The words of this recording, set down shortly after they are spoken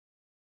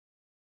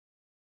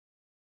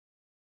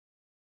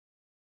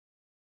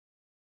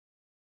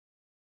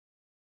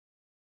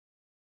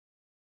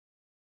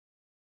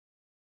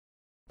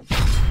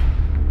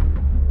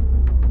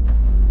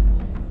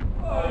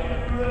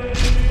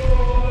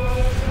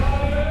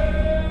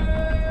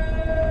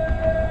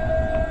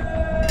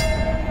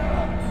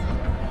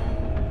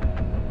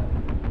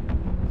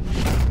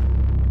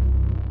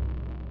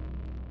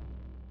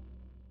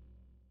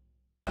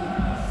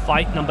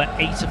fight number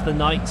 8 of the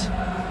night.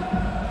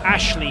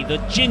 Ashley, the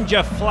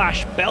Ginger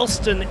Flash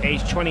Belston,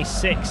 age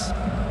 26,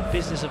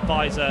 business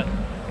advisor,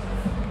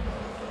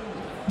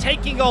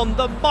 taking on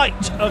the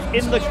might of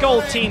in the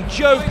gold team,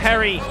 Joe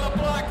Perry,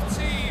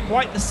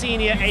 quite the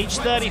senior, age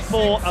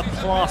 34, a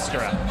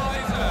plasterer.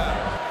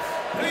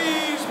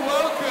 Please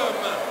welcome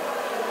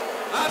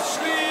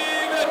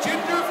Ashley, the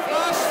Ginger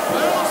Flash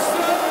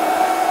Belston.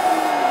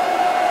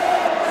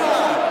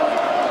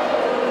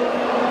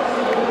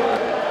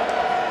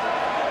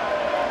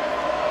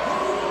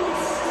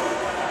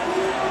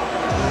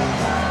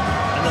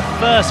 And the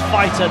first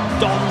fighter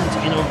donned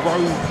in a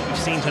robe we've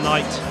seen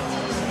tonight.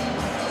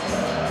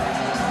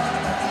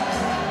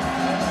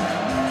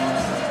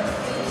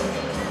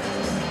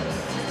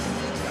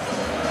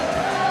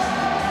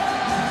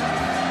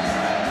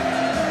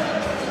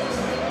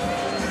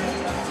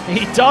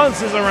 He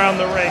dances around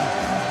the ring.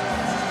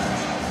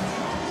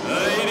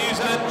 Ladies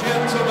and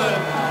gentlemen,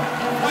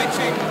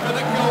 fighting for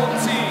the gold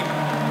team.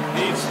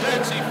 He's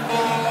 34.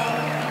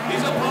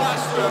 He's a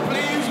plasterer.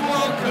 Please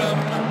welcome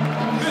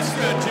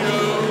Mr.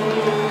 Joe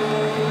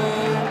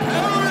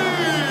Perry.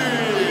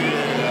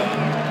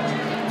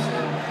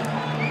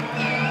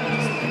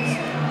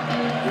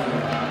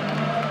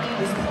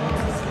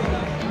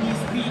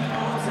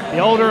 The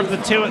older of the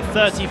two at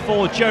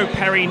 34, Joe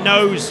Perry,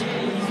 knows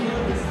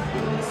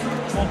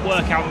what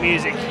workout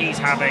music he's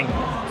having.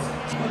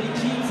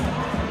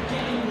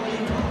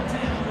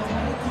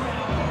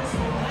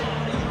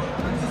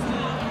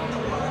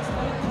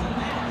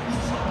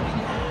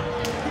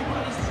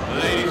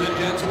 Ladies and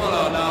gentlemen,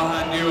 I'll now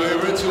hand you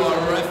over to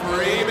our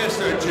referee,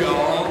 Mr.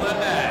 John the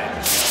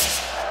Net.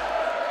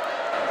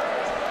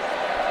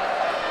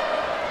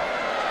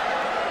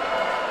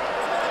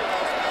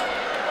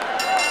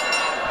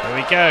 Here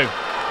we go.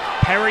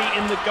 Perry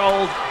in the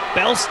gold,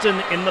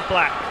 Belston in the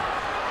black.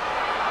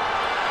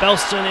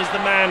 Belston is the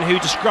man who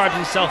describes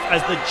himself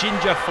as the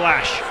Ginger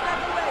Flash.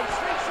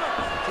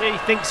 He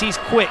thinks he's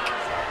quick.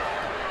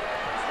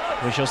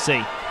 We shall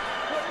see.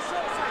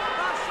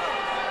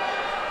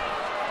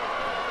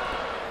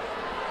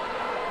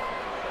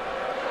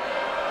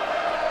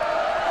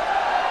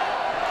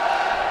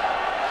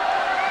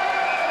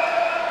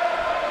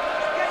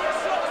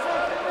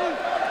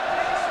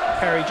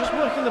 Perry just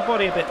working the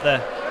body a bit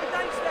there.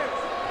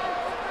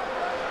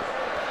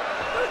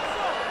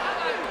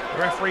 The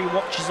referee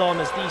watches on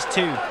as these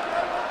two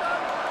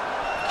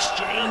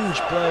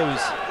exchange blows.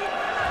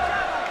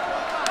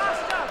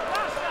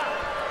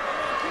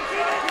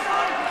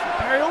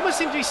 Perry almost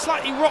seems to be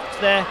slightly rocked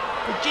there.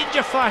 The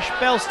Ginger Flash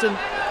Belston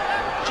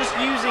just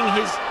using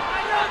his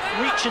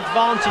reach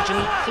advantage, and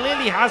he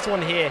clearly has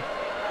one here.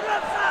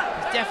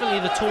 He's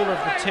definitely the taller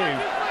of the two.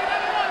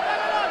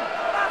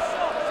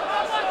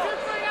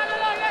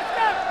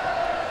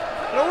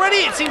 And already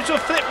it seems to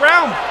have flipped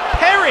round.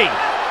 Perry!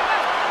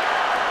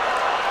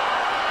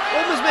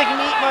 Almost making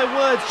me eat my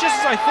words,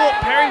 just as I thought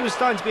Perry was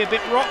starting to be a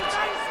bit rocked.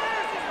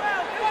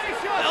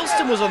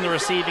 Belston was on the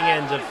receiving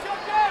end of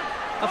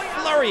a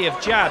flurry of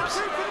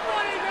jabs.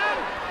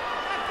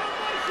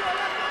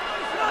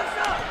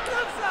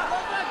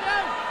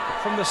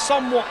 From the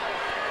somewhat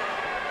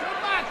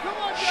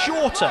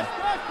shorter,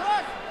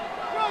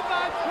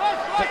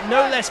 but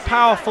no less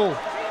powerful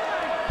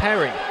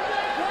Perry.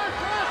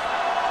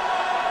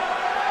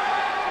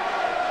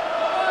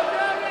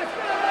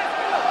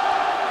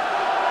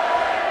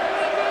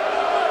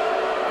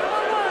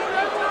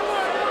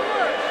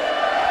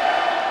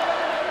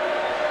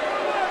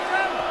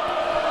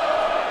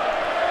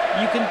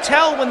 You can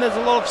tell when there's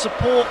a lot of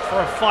support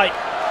for a fight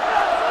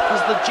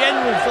because the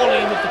general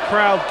volume of the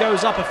crowd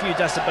goes up a few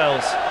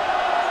decibels.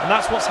 And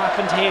that's what's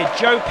happened here.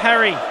 Joe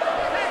Perry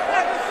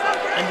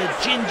and the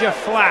Ginger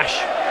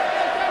Flash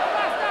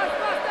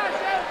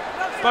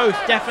both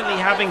definitely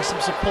having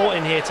some support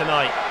in here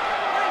tonight.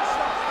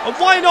 And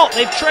why not?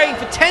 They've trained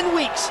for 10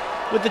 weeks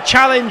with the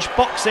Challenge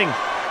Boxing,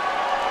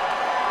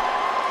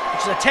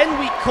 which is a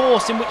 10-week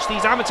course in which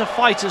these amateur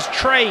fighters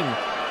train,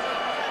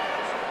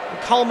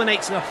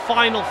 culminates in a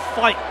final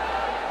fight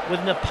with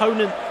an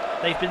opponent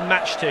they've been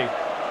matched to.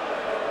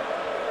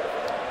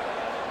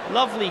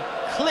 Lovely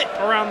clip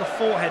around the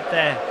forehead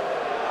there.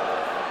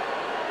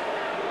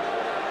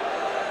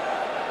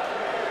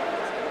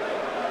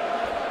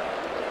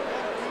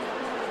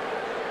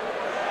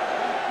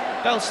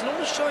 Belston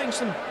almost showing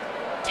some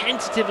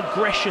tentative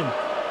aggression.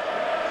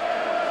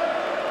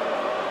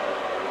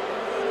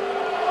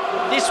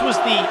 This was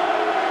the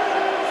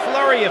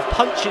flurry of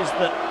punches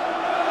that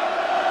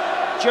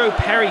Joe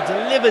Perry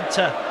delivered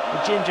to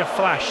the Ginger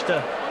Flash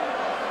to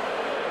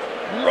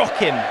rock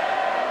him.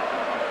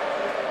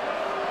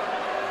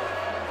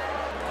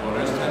 Well,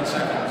 there's 10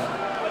 seconds.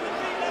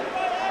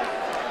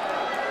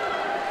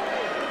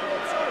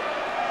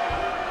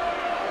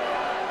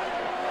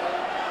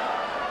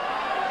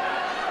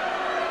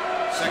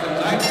 Second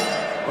time,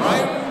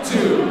 round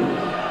 2.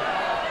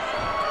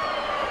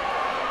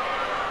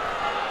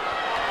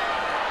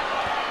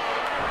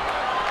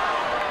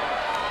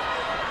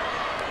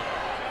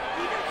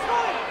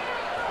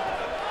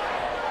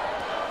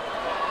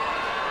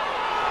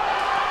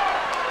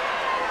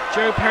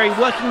 Joe Perry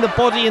working the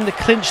body in the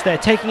clinch there,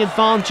 taking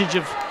advantage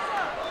of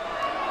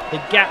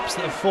the gaps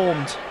that have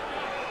formed.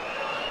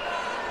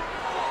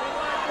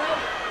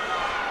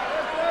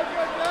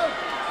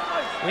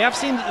 We have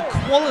seen that the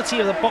quality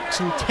of the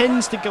boxing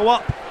tends to go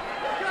up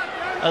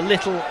a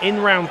little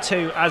in round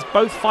 2 as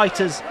both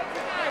fighters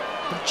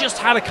have just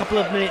had a couple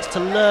of minutes to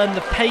learn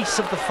the pace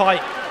of the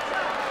fight,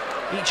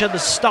 each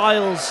other's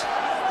styles,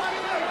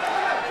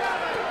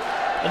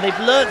 and they've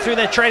learnt through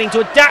their training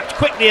to adapt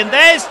quickly. And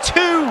there's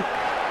 2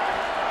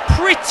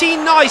 pretty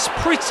nice,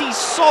 pretty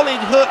solid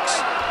hooks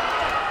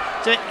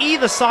to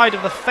either side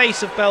of the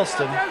face of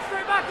Belston.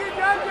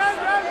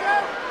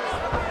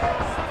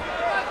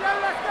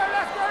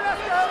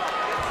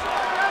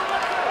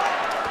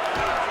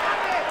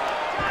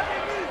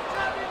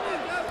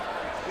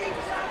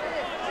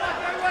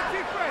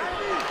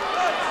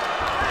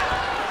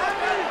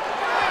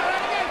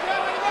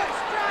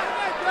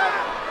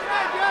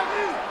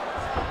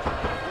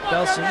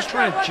 Belston just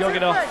trying to jog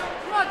it off.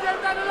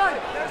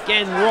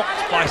 Again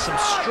rocked by some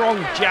strong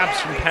jabs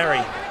from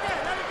Perry.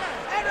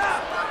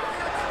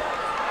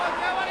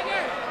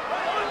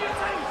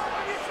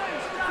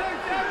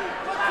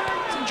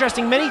 It's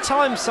interesting, many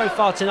times so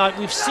far tonight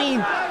we've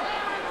seen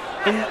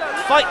in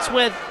fights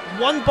where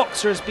one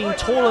boxer has been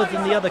taller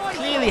than the other,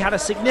 clearly had a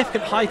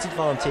significant height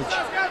advantage.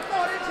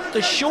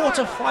 The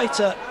shorter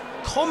fighter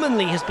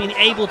commonly has been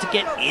able to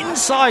get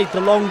inside the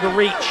longer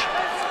reach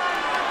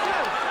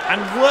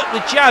and work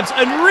with jabs,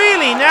 and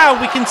really now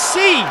we can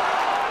see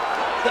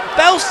that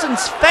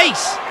Belston's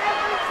face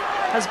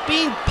has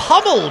been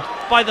pummeled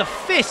by the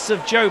fists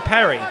of Joe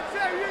Perry.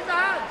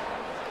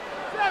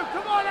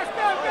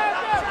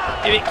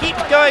 If it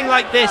keeps going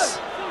like this,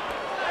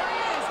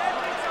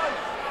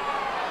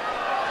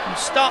 you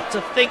start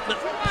to think that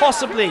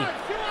possibly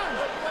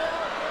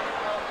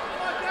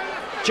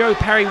Joe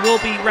Perry will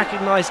be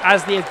recognised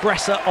as the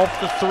aggressor of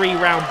the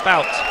 3-round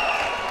bout.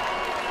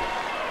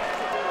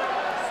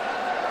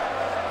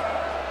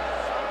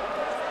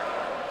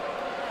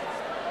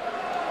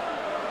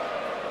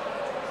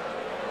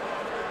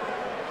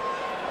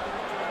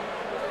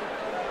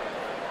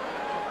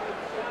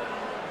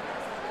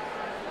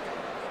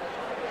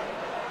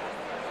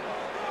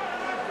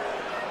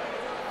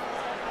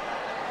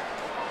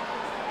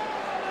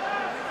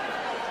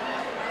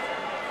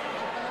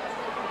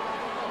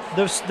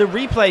 The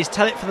replays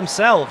tell it for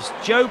themselves.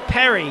 Joe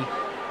Perry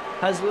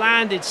has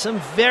landed some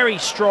very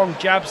strong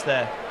jabs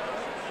there.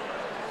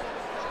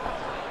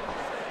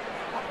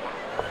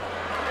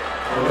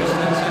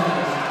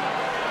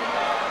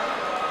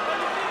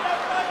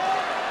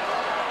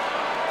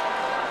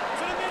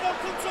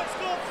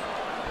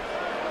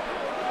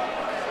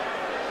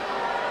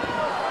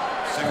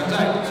 Second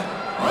out,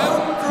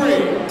 round 3.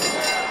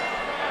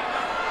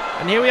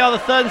 And here we are, the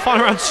third and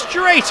final round.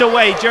 Straight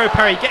away, Joe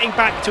Perry getting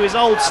back to his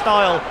old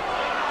style,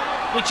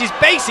 which is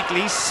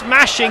basically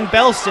smashing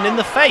Belston in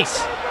the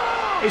face.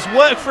 It's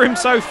worked for him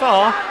so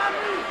far.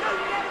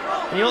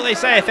 And you know what they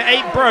say, if it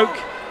ain't broke.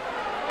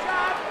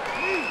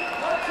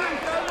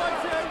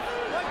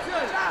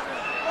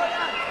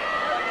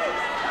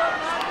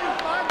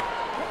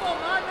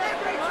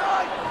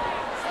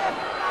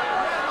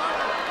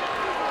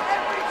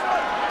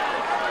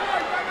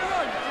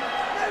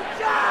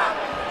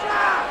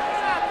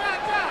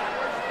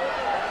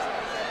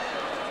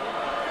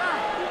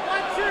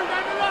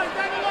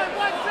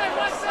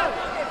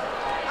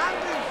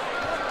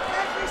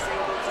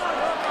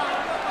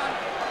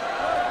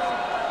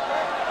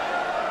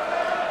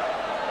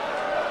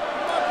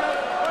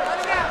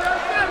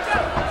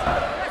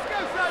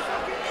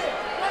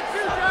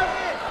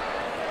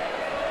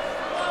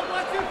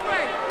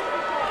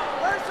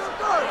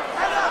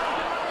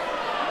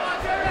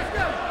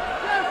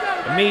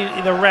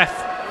 Immediately the ref,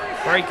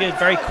 very good,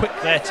 very quick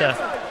there to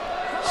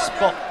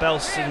spot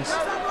Belston's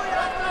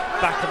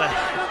back of the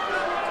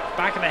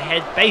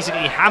head,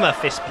 basically hammer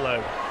fist blow.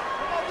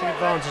 Took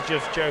advantage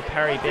of Joe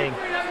Perry being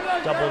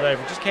doubled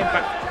over. Just came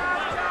back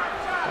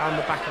down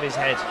the back of his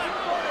head.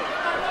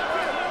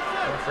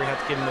 The referee had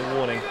to give him a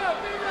warning.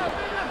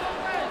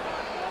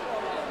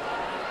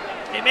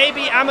 It may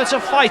be amateur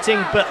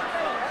fighting, but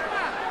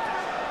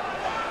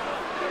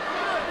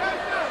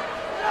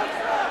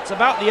it's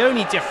about the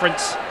only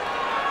difference.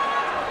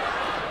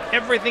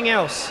 Everything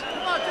else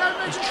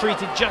is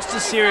treated just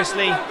as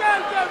seriously.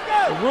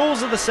 The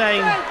rules are the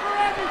same,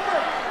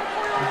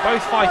 and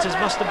both fighters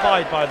must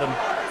abide by them.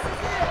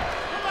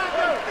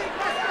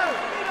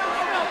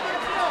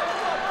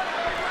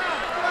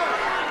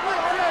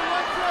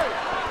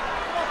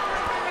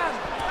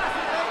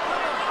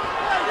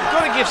 You've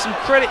got to give some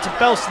credit to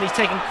Belston. He's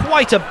taken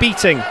quite a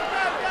beating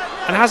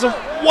and hasn't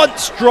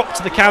once dropped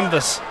to the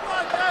canvas.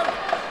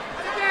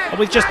 And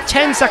with just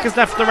 10 seconds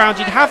left of the round,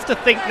 you'd have to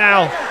think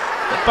now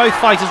that both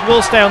fighters will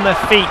stay on their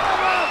feet.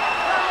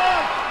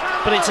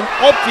 But it's an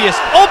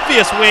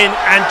obvious win,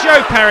 and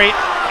Joe Perry,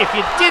 if you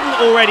didn't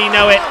already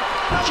know it,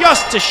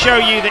 just to show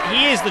you that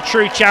he is the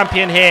true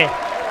champion here.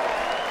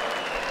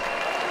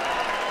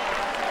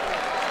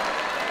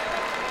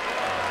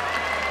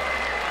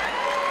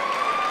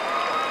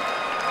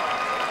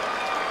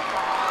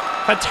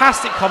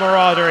 Fantastic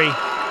camaraderie.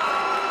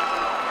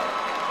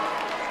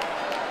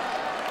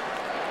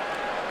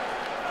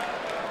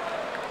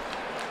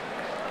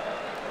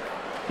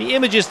 The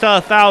images tell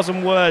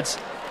 1,000 words.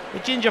 The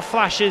Ginger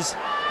Flash's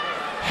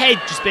head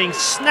just being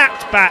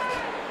snapped back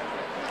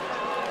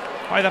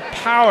by the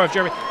power of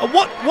Joe. And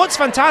what's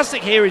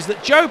fantastic here is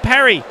that Joe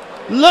Perry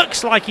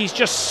looks like he's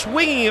just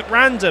swinging at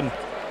random,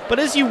 but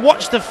as you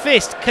watch the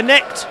fist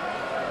connect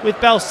with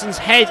Belston's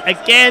head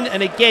again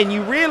and again,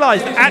 you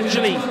realise that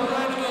actually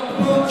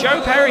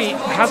Joe Perry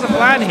has a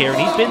plan here,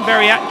 and he's been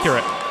very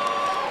accurate.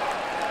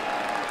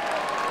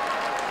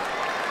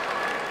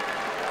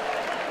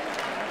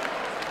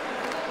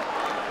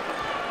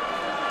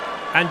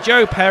 And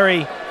Joe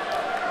Perry,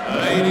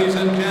 ladies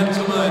and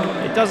gentlemen,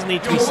 it doesn't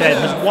need to be said,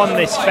 has won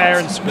this fair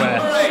and square.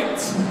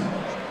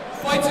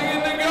 Fighting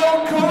in the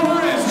gold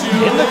corner is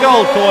Joe. In the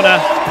gold corner.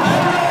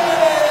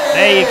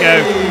 There you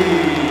go.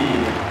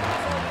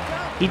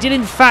 He did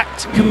in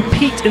fact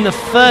compete in the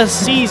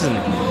first season.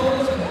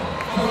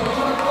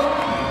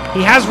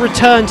 He has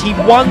returned. He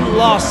won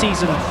last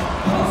season.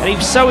 And he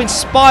was so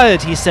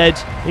inspired, he said.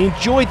 He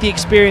enjoyed the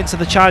experience of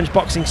the challenge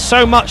boxing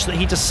so much that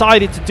he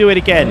decided to do it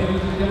again.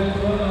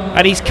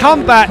 And he's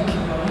come back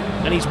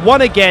and he's won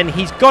again.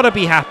 He's got to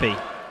be happy.